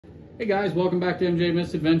Hey guys, welcome back to MJ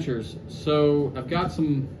Misadventures. So I've got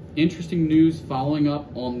some interesting news following up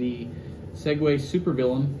on the Segway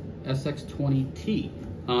supervillain sx20T.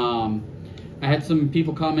 I had some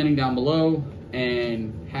people commenting down below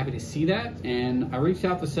and happy to see that. And I reached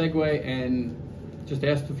out to Segway and just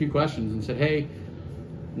asked a few questions and said, hey,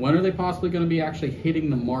 when are they possibly going to be actually hitting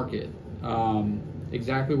the market?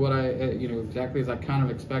 Exactly what exactly as I kind of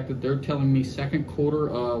expected. They're telling me second quarter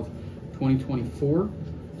of 2024.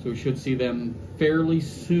 So we should see them fairly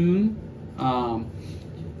soon.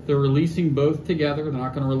 They're releasing both together. They're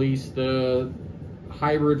not going to release the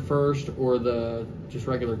hybrid first or the just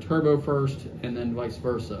regular turbo first, and then vice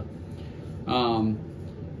versa.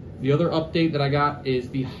 The other update that I got is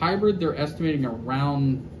the hybrid, they're estimating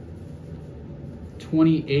around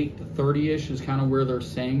 28 to 30-ish is kind of where they're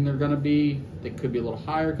saying they're going to be. They could be a little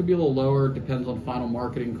higher, could be a little lower. It depends on final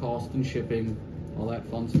marketing cost and shipping, all that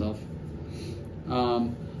fun stuff.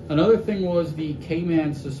 Another thing was the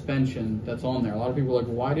Cayman suspension that's on there. A lot of people are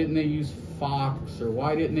like, why didn't they use Fox, or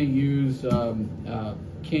why didn't they use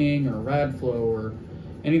King or Radflow or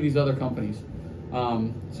any of these other companies?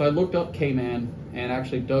 So I looked up Cayman and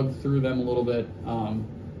actually dug through them a little bit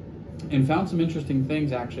and found some interesting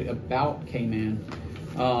things actually about Cayman,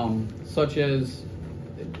 such as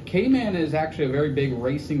Cayman is actually a very big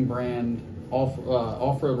racing brand,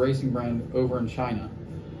 off-road racing brand over in China.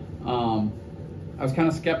 I was kind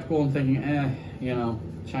of skeptical and thinking,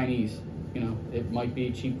 Chinese, it might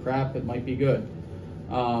be cheap crap, it might be good.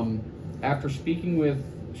 After speaking with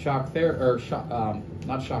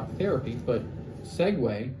not Shock Therapy, but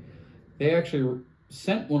Segway, they actually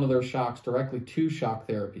sent one of their shocks directly to Shock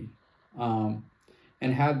Therapy and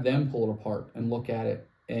had them pull it apart and look at it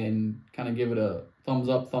and kind of give it a thumbs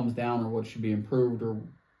up, thumbs down, or what should be improved, or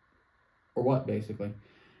what, basically.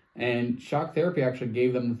 And Shock Therapy actually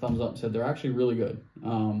gave them the thumbs up and said they're actually really good.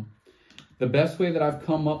 The best way that I've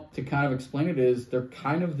come up to kind of explain it is they're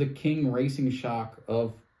kind of the King racing shock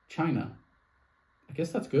of China. I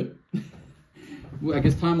guess that's good. I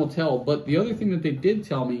guess time will tell. But the other thing that they did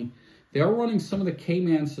tell me, they are running some of the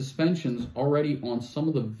Cayman suspensions already on some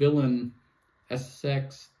of the villain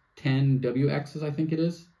sx20WXs, I think it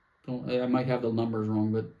is. I might have the numbers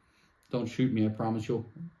wrong, but don't shoot me. I promise you'll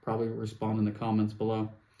probably respond in the comments below.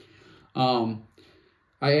 I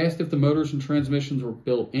asked if the motors and transmissions were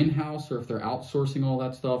built in-house or if they're outsourcing all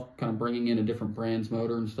that stuff, kind of bringing in a different brand's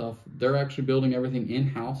motor and stuff. They're actually building everything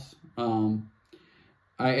in-house. I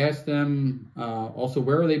asked them also,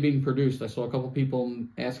 where are they being produced? I saw a couple people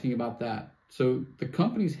asking about that. So the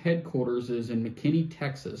company's headquarters is in McKinney,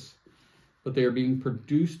 Texas, but they are being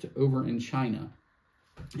produced over in China,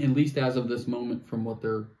 at least as of this moment from what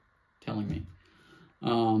they're telling me.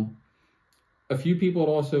 A few people had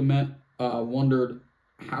also wondered,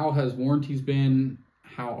 how has warranties been,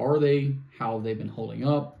 how are they, how have they been holding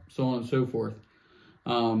up, so on and so forth.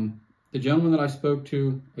 The gentleman that I spoke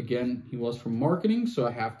to, again, he was from marketing, so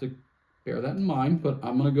I have to bear that in mind, but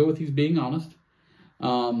I'm going to go with he's being honest.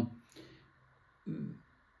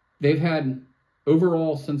 They've had,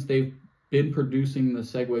 overall, since they've been producing the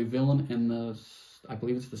Segway Villain and I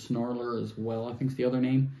believe it's the Snarler as well, I think it's the other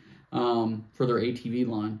name, for their ATV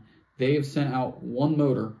line, they have sent out one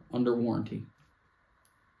motor under warranty.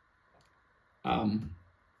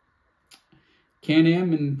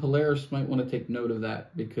 Can-Am and Polaris might want to take note of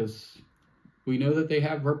that, because we know that they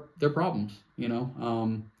have their problems,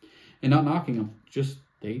 and not knocking them, just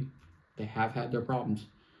they have had their problems.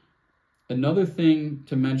 Another thing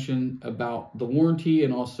to mention about the warranty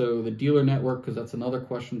and also the dealer network, because that's another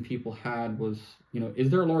question people had, was, is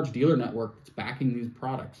there a large dealer network that's backing these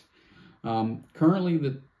products?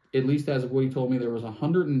 Currently, at least as of what he told me, there was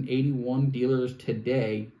 181 dealers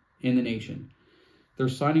today in the nation. They're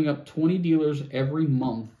signing up 20 dealers every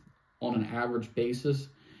month on an average basis,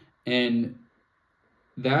 and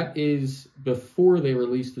that is before they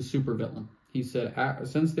release the supervillain. He said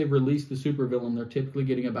since they've released the supervillain, they're typically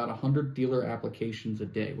getting about 100 dealer applications a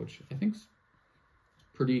day, which I think is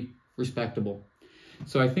pretty respectable.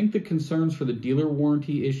 So I think the concerns for the dealer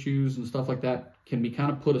warranty issues and stuff like that can be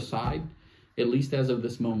kind of put aside, at least as of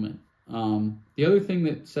this moment. The other thing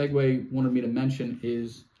that Segway wanted me to mention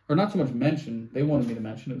is, or not so much mention, they wanted me to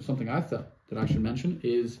mention, it was something I thought that I should mention,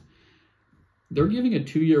 is they're giving a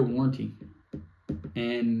 2-year warranty.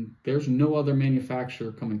 And there's no other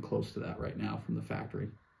manufacturer coming close to that right now from the factory.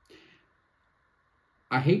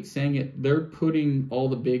 I hate saying it, they're putting all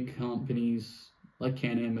the big companies like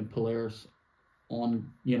Can-Am and Polaris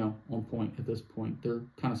on point at this point. They're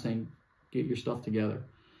kind of saying, get your stuff together.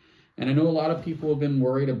 And I know a lot of people have been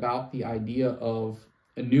worried about the idea of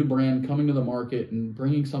a new brand coming to the market and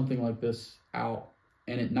bringing something like this out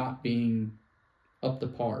and it not being up to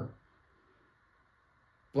par.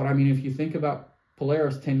 But I mean, if you think about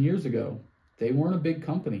Polaris 10 years ago, they weren't a big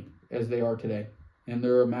company as they are today, and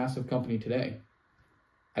they're a massive company today.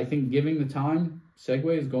 I think giving the time,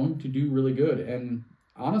 Segway is going to do really good. And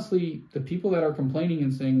honestly, the people that are complaining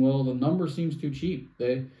and saying, well, the number seems too cheap,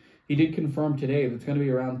 he did confirm today that it's going to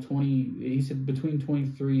be around 20, he said between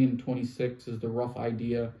 23 and 26 is the rough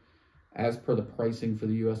idea as per the pricing for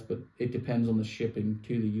the U.S., but it depends on the shipping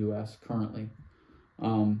to the U.S. currently.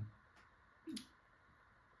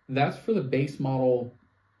 That's for the base model,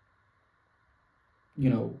 you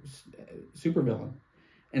know, supervillain.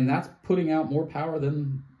 And that's putting out more power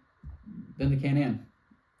than the Can-Am,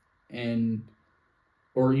 and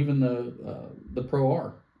or even the Pro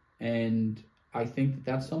R. And I think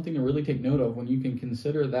that's something to really take note of when you can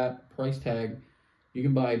consider that price tag. You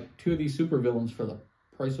can buy two of these supervillains for the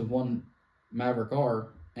price of one Maverick R.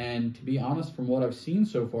 And to be honest, from what I've seen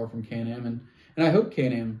so far from Can-Am, and I hope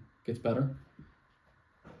Can-Am gets better,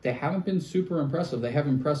 they haven't been super impressive. They have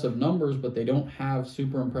impressive numbers, but they don't have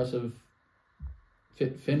super impressive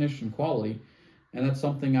fit, finish, and quality. And that's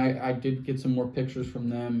something I did get some more pictures from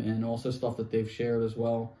them, and also stuff that they've shared as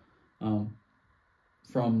well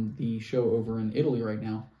from the show over in Italy right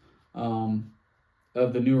now,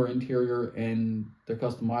 of the newer interior and the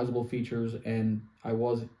customizable features. And I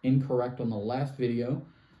was incorrect on the last video.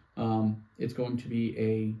 It's going to be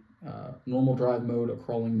a normal drive mode, a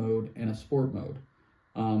crawling mode, and a sport mode.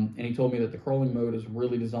 And he told me that the crawling mode is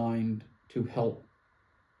really designed to help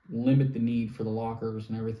limit the need for the lockers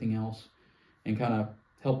and everything else, and kind of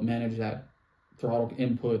help manage that throttle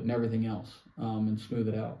input and everything else, and smooth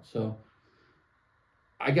it out. So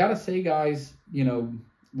I gotta say, guys, you know,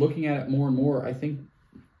 looking at it more and more, I think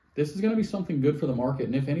this is going to be something good for the market.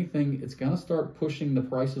 And if anything, it's going to start pushing the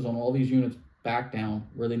prices on all these units back down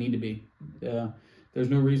where they need to be. There's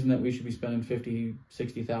no reason that we should be spending $50,000,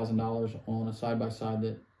 $60,000 on a side-by-side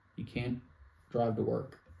that you can't drive to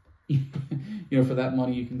work. You know, for that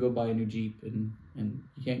money, you can go buy a new Jeep, and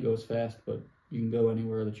you can't go as fast, but you can go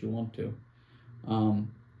anywhere that you want to.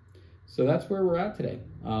 So that's where we're at today.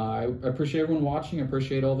 I appreciate everyone watching. I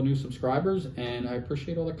appreciate all the new subscribers, and I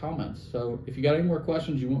appreciate all the comments. So if you got any more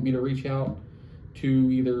questions, you want me to reach out to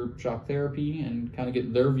either Shock Therapy and kind of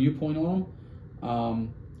get their viewpoint on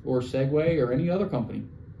them, or Segway or any other company,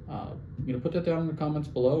 you know, put that down in the comments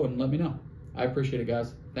below and let me know. I appreciate it,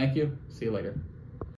 guys. Thank you. See you later.